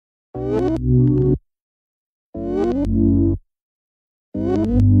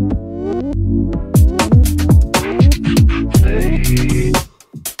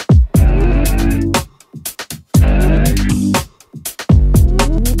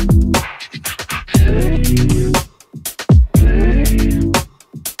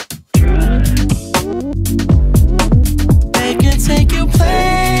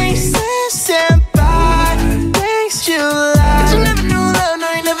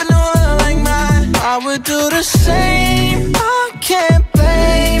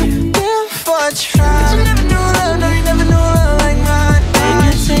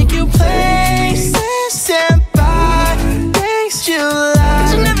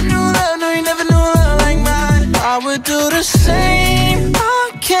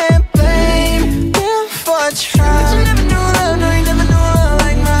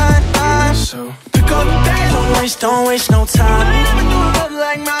Don't waste no time. I never knew love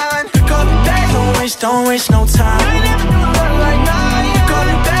like mine. Pick up the days, don't waste no time. I never knew love like mine. Pick up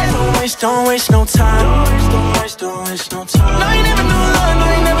the days, don't waste no time. Don't waste no time. No, you never knew love, no,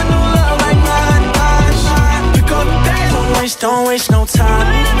 you never knew love like mine. Pick up the days, don't waste no time.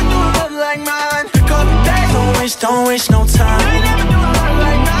 I never knew love like mine. Pick up the days, don't waste no time. I never knew love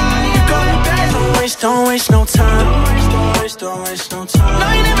like mine. Pick up the days, don't waste no time. Don't waste no time. No,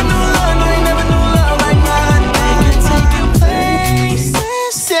 you never knew love, no, you never knew love like mine. Take you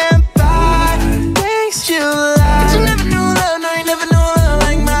places and buy things you like. But you never knew love, no, you never knew love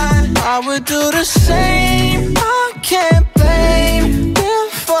like mine. I would do the same. I can't blame them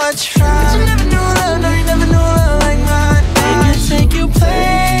for trying. But you never knew love, no, you never knew love like mine. I can take you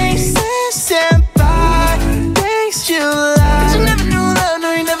places and buy things you like. But you never knew love, no,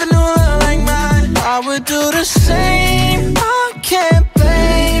 you never knew love like mine. I would do the same. I can't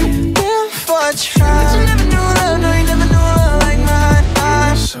blame them for trying. But you never knew love, no, you never knew love like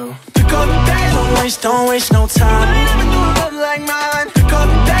mine. So pick up the days, don't waste no time. I never knew love like mine. Pick up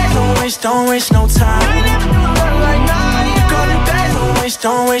the days, don't waste no time. I never knew love like mine. Pick up the days,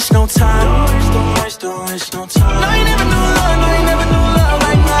 don't waste no time. Don't waste no time. No, you never knew love, no, you never knew love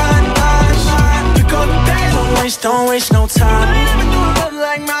like mine. Pick up the days, don't waste no time. I never knew love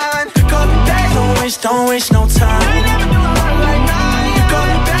like mine. Pick up the days, don't waste no time. I never knew love like mine. Pick up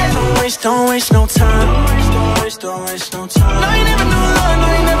the days, don't waste no time. Don't waste no time. No, you never knew love.